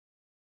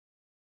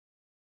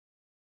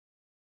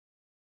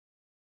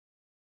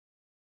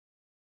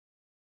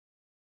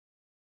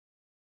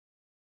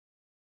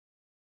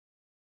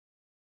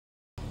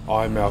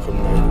I, Malcolm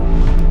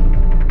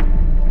Naden.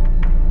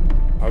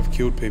 I've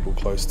killed people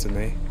close to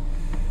me,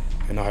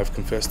 and I have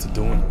confessed to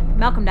doing it.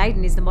 Malcolm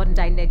Naden is the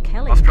modern-day Ned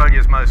Kelly.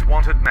 Australia's most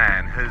wanted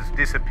man has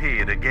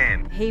disappeared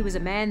again. He was a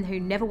man who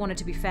never wanted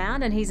to be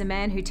found, and he's a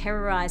man who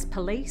terrorised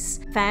police,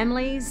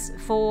 families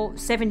for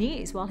 7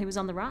 years while he was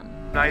on the run.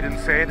 Naden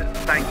said,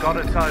 "Thank God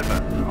it's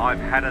over.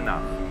 I've had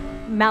enough."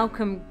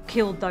 Malcolm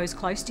killed those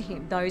close to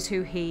him, those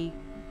who he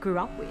grew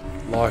up with.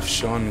 Life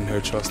shone in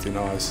her trusting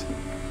eyes,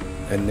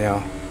 and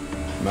now,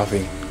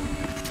 nothing.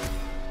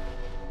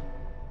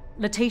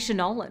 Letitia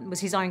Nolan was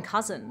his own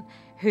cousin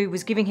who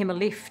was giving him a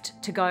lift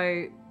to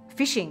go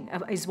fishing,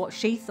 is what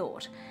she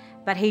thought.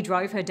 But he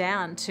drove her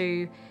down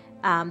to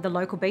the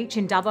local beach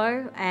in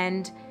Dubbo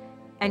and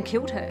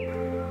killed her.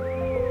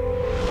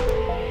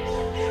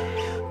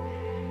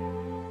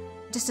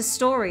 Just a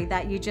story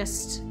that you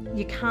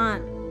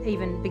can't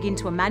even begin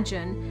to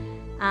imagine.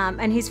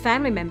 And his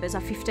family members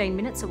are 15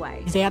 minutes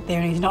away. He's out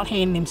there and he's not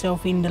handing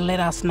himself in to let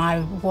us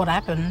know what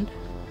happened.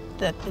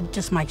 That it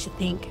just makes you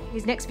think.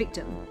 His next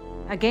victim,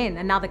 again,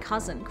 another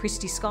cousin,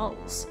 Christy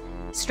Scholes,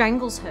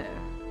 strangles her,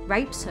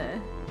 rapes her,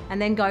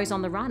 and then goes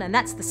on the run. And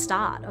that's the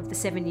start of the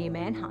 7-year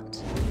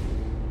manhunt.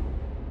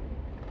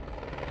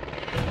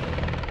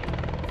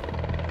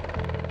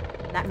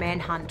 That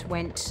manhunt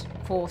went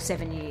for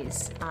 7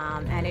 years,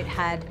 and it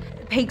had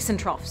peaks and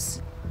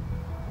troughs.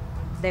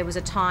 There was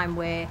a time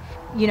where,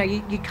 you know,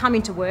 you'd come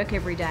into work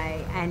every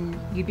day and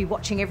you'd be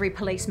watching every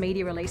police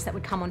media release that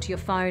would come onto your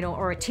phone,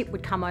 or a tip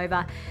would come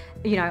over,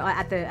 you know,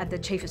 at the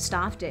chief of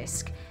staff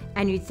desk,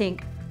 and you'd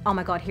think, oh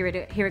my God, here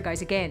it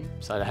goes again.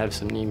 So to have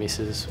some near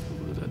misses,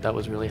 that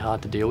was really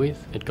hard to deal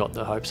with. It got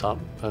the hopes up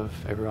of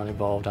everyone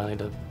involved, only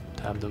to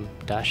have them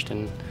dashed,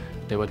 and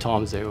there were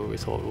times there where we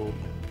thought, well,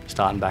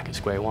 starting back at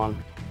square one.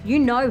 You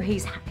know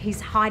he's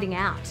hiding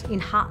out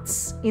in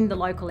huts in the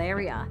local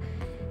area.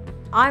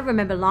 I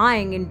remember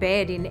lying in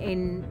bed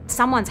in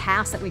someone's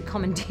house that we'd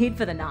commandeered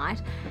for the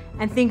night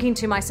and thinking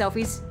to myself,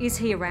 is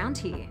he around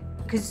here?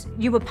 Because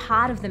you were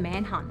part of the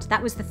manhunt.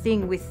 That was the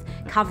thing with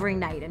covering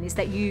Naden, is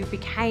that you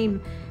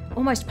became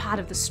almost part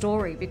of the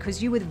story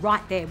because you were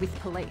right there with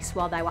police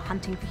while they were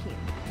hunting for him.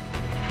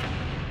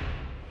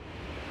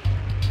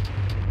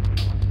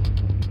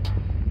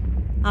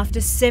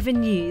 After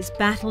 7 years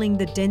battling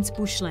the dense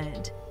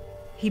bushland,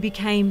 he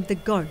became the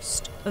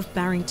ghost of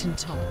Barrington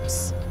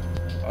Tops.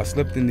 I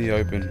slept in the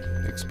open,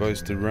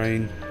 exposed to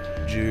rain,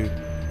 dew,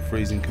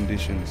 freezing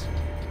conditions.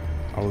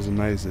 I was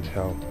amazed at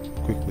how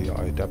quickly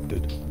I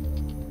adapted.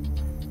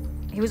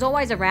 He was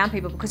always around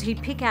people because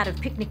he'd pick out of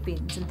picnic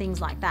bins and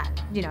things like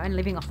that, you know, and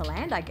living off the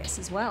land, I guess,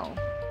 as well.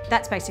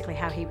 That's basically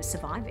how he was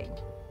surviving.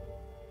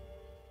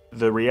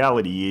 The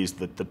reality is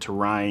that the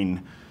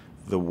terrain,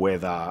 the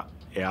weather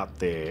out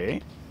there,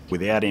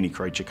 without any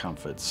creature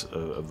comforts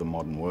of the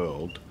modern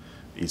world,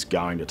 is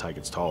going to take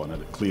its toll,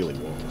 and it clearly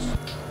was.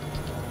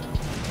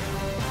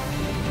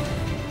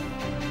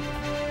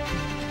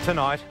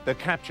 Tonight, the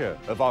capture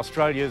of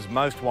Australia's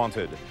most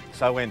wanted.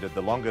 So ended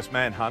the longest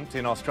manhunt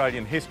in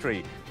Australian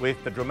history,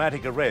 with the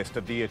dramatic arrest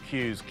of the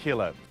accused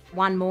killer.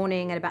 One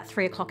morning at about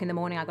 3 o'clock in the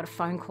morning, I got a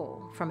phone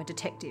call from a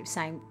detective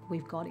saying,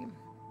 we've got him.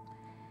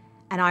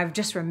 And I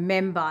just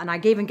remember, and I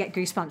even get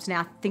goosebumps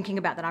now thinking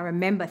about that, I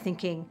remember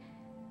thinking,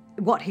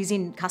 what, he's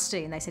in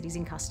custody? And they said, he's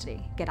in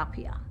custody, get up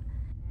here.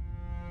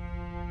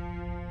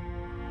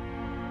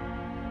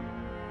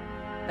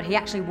 But he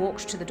actually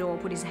walked to the door,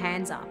 put his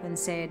hands up and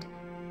said,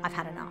 I've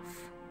had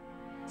enough.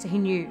 So he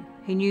knew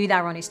they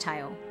were on his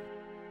tail.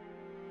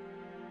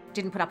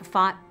 Didn't put up a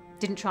fight,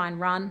 didn't try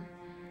and run.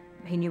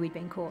 He knew he'd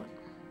been caught.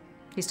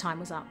 His time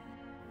was up.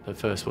 The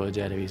first words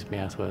out of his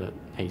mouth were that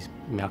he's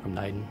Malcolm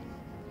Naden.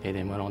 He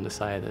then went on to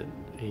say that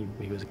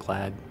he was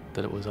glad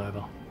that it was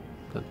over,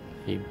 that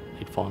he'd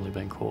finally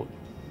been caught.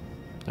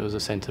 There was a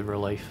sense of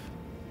relief.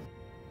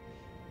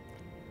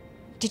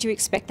 Did you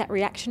expect that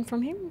reaction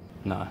from him?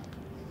 No,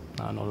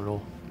 not at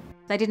all.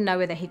 They didn't know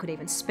whether he could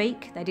even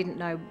speak. They didn't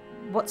know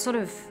what sort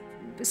of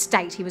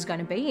state he was going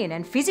to be in.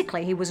 And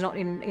physically, he was not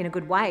in a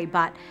good way,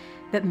 but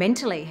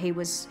mentally, he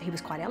was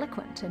quite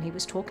eloquent and he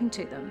was talking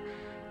to them.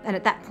 And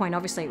at that point,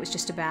 obviously, it was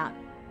just about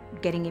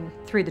getting him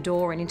through the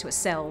door and into a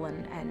cell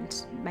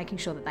and making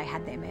sure that they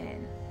had their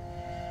man.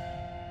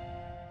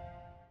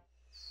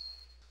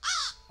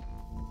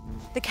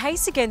 The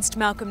case against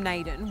Malcolm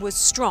Naden was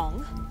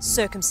strong,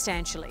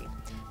 circumstantially,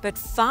 but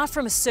far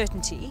from a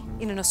certainty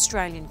in an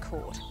Australian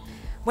court.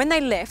 When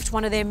they left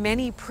one of their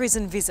many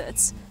prison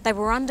visits, they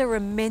were under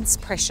immense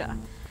pressure.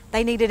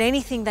 They needed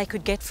anything they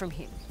could get from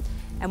him.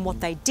 And what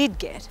they did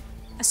get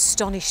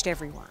astonished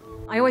everyone.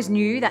 I always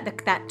knew that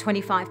that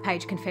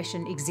 25-page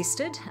confession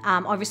existed.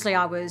 Obviously,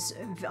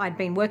 I'd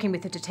been working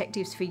with the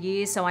detectives for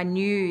years, so I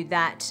knew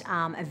that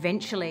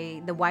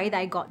eventually the way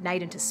they got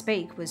Naden to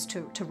speak was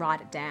to write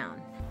it down.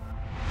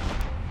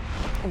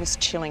 It was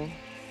chilling.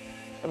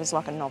 It was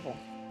like a novel.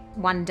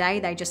 One day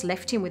they just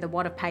left him with a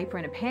wad of paper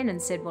and a pen and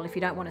said, well, if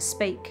you don't want to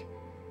speak,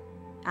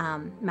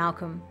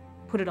 Malcolm,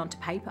 put it onto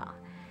paper.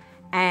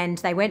 And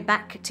they went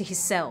back to his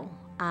cell,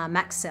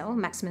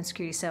 maximum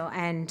security cell,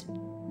 and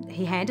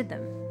he handed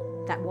them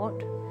that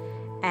wad.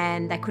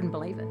 and they couldn't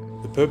believe it.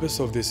 The purpose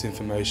of this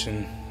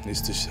information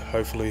is to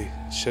hopefully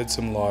shed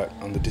some light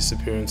on the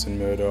disappearance and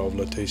murder of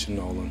Letitia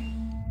Nolan.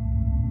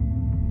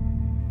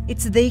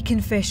 It's the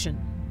confession,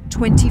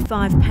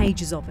 25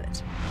 pages of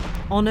it.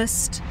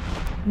 Honest,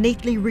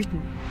 neatly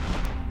written,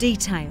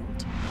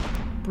 detailed,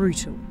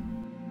 brutal.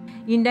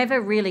 You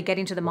never really get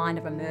into the mind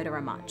of a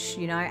murderer much,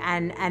 you know,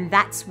 and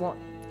that's what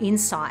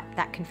insight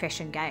that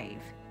confession gave.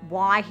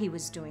 Why he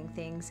was doing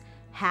things,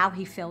 how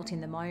he felt in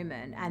the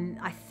moment, and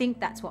I think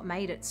that's what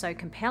made it so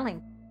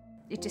compelling.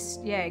 It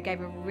just, it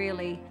gave a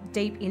really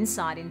deep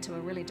insight into a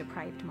really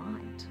depraved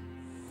mind.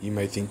 You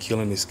may think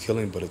killing is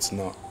killing, but it's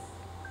not.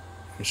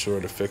 I'm sure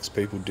it affects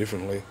people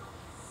differently,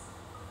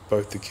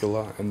 both the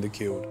killer and the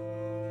killed.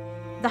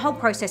 The whole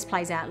process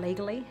plays out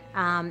legally.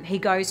 He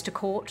goes to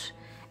court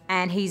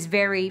and he's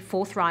very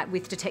forthright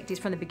with detectives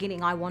from the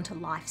beginning. I want a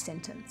life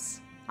sentence.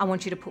 I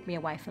want you to put me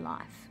away for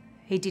life.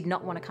 He did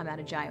not want to come out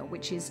of jail,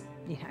 which is,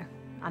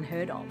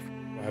 unheard of.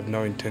 I have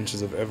no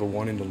intentions of ever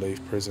wanting to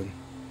leave prison.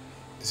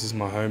 This is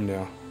my home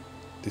now.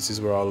 This is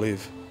where I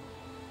live,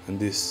 and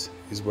this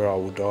is where I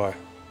will die.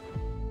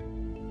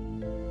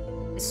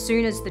 As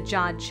soon as the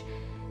judge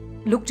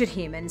looked at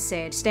him and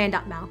said, "Stand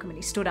up, Malcolm," and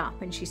he stood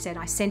up and she said,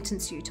 "I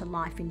sentence you to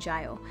life in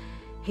jail,"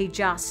 he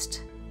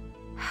just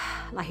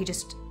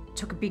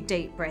took a big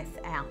deep breath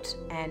out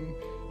and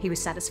he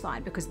was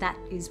satisfied, because that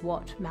is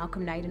what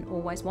Malcolm Naden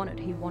always wanted.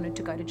 He wanted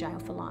to go to jail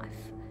for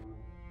life.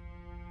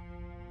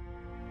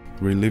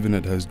 Reliving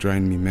it has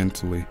drained me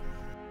mentally.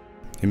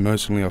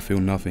 Emotionally, I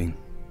feel nothing.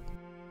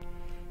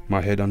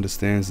 My head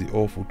understands the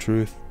awful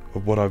truth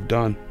of what I've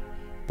done,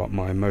 but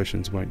my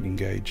emotions won't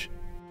engage.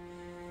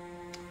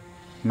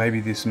 Maybe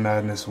this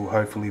madness will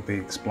hopefully be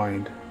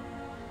explained,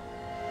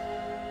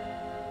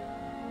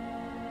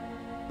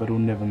 but it'll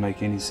never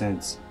make any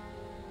sense.